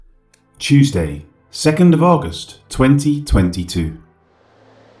Tuesday, 2nd of August, 2022.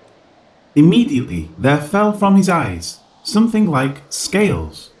 Immediately there fell from his eyes something like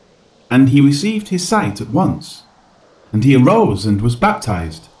scales, and he received his sight at once. And he arose and was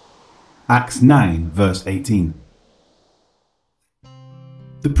baptized. Acts 9, verse 18.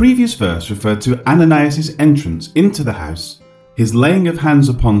 The previous verse referred to Ananias' entrance into the house, his laying of hands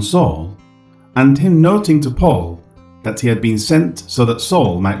upon Saul, and him noting to Paul that he had been sent so that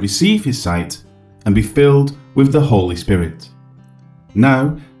Saul might receive his sight and be filled with the Holy Spirit.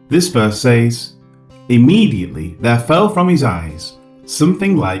 Now, this verse says, "Immediately there fell from his eyes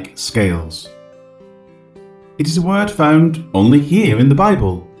something like scales." It is a word found only here in the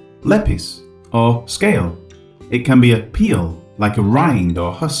Bible, lepis, or scale. It can be a peel, like a rind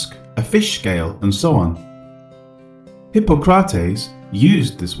or husk, a fish scale, and so on. Hippocrates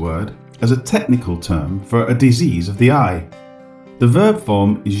used this word as a technical term for a disease of the eye. The verb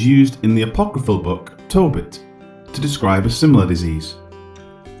form is used in the apocryphal book Tobit to describe a similar disease.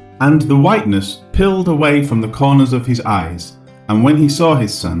 And the whiteness pilled away from the corners of his eyes, and when he saw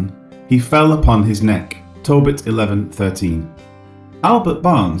his son, he fell upon his neck. Tobit 11:13. Albert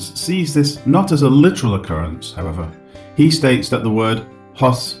Barnes sees this not as a literal occurrence, however. He states that the word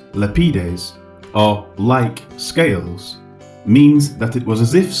hos lepides, or like scales, means that it was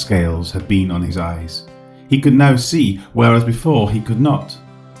as if scales had been on his eyes. He could now see, whereas before he could not.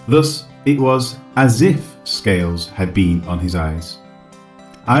 Thus, it was as if scales had been on his eyes.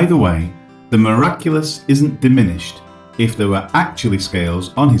 Either way, the miraculous isn't diminished if there were actually scales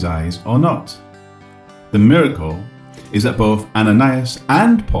on his eyes or not. The miracle is that both Ananias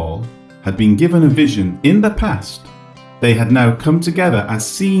and Paul had been given a vision in the past. They had now come together as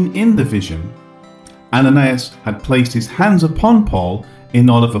seen in the vision. Ananias had placed his hands upon Paul in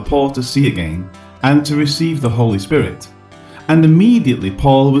order for Paul to see again and to receive the Holy Spirit, and immediately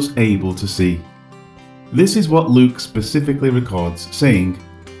Paul was able to see. This is what Luke specifically records, saying,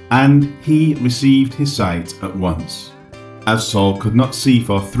 "And he received his sight at once." As Saul could not see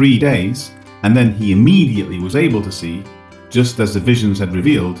for 3 days, and then he immediately was able to see, just as the visions had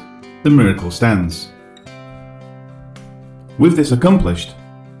revealed, the miracle stands. With this accomplished,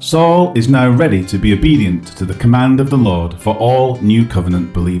 Saul is now ready to be obedient to the command of the Lord for all New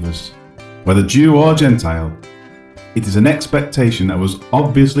Covenant believers, whether Jew or Gentile. It is an expectation that was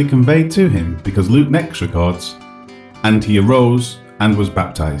obviously conveyed to him because Luke next records, "And he arose and was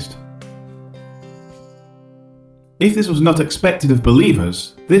baptized." If this was not expected of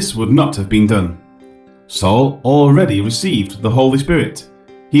believers, this would not have been done. Saul already received the Holy Spirit.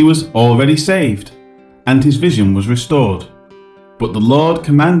 He was already saved, and his vision was restored. But the Lord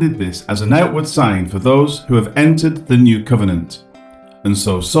commanded this as an outward sign for those who have entered the new covenant. And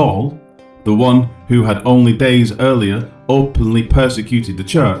so Saul, the one who had only days earlier openly persecuted the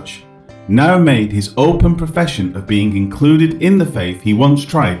church, now made his open profession of being included in the faith he once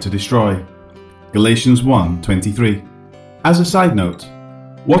tried to destroy. Galatians 1:23. As a side note,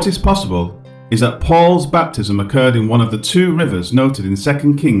 what is possible is that Paul's baptism occurred in one of the 2 rivers noted in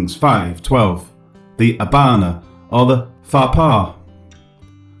 2 Kings 5:12, the Abana or the Pharpar.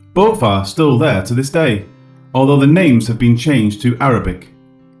 Both are still there to this day, although the names have been changed to Arabic.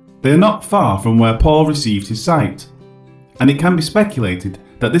 They are not far from where Paul received his sight, and it can be speculated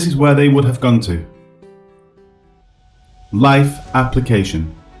that this is where they would have gone to. Life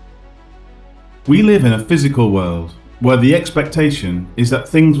application. We live in a physical world where the expectation is that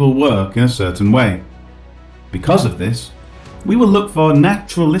things will work in a certain way. Because of this, we will look for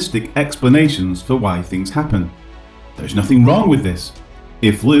naturalistic explanations for why things happen. There's nothing wrong with this.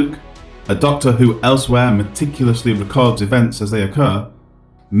 If Luke, a doctor who elsewhere meticulously records events as they occur,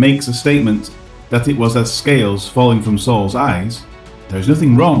 makes a statement that it was as scales falling from Saul's eyes, there's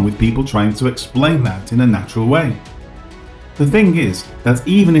nothing wrong with people trying to explain that in a natural way. The thing is that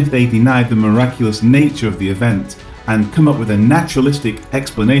even if they denied the miraculous nature of the event and come up with a naturalistic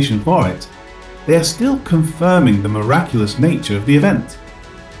explanation for it, they are still confirming the miraculous nature of the event.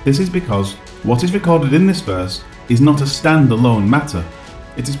 This is because what is recorded in this verse is not a standalone matter.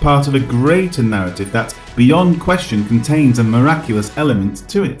 It is part of a greater narrative that, beyond question, contains a miraculous element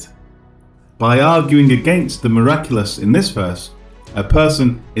to it. By arguing against the miraculous in this verse, a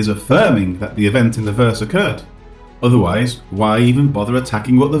person is affirming that the event in the verse occurred. Otherwise, why even bother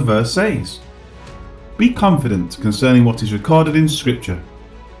attacking what the verse says? Be confident concerning what is recorded in Scripture.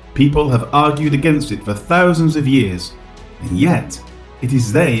 People have argued against it for thousands of years, and yet it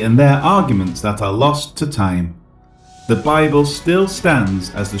is they and their arguments that are lost to time. The Bible still stands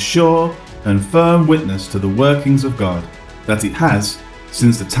as the sure and firm witness to the workings of God that it has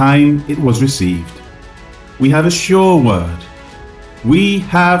since the time it was received. We have a sure word, We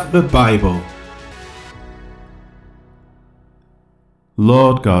have the Bible.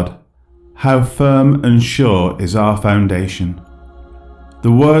 Lord God, how firm and sure is our foundation.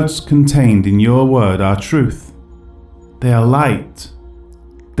 The words contained in your word are truth. They are light.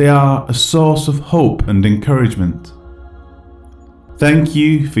 They are a source of hope and encouragement. Thank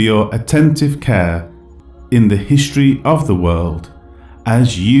you for your attentive care in the history of the world,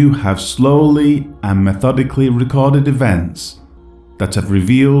 as you have slowly and methodically recorded events that have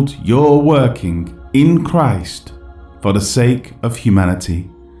revealed your working in Christ for the sake of humanity.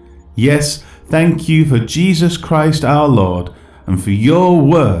 Yes, thank you for Jesus Christ our Lord and for your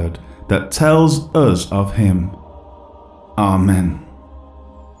word that tells us of him. Amen.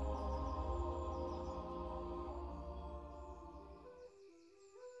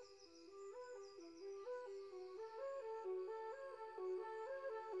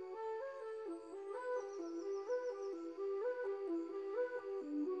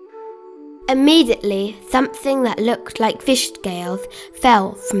 Immediately, something that looked like fish scales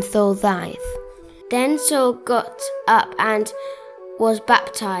fell from Saul's eyes. Then Saul got up and was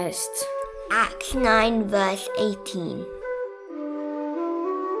baptized. Acts 9 verse 18.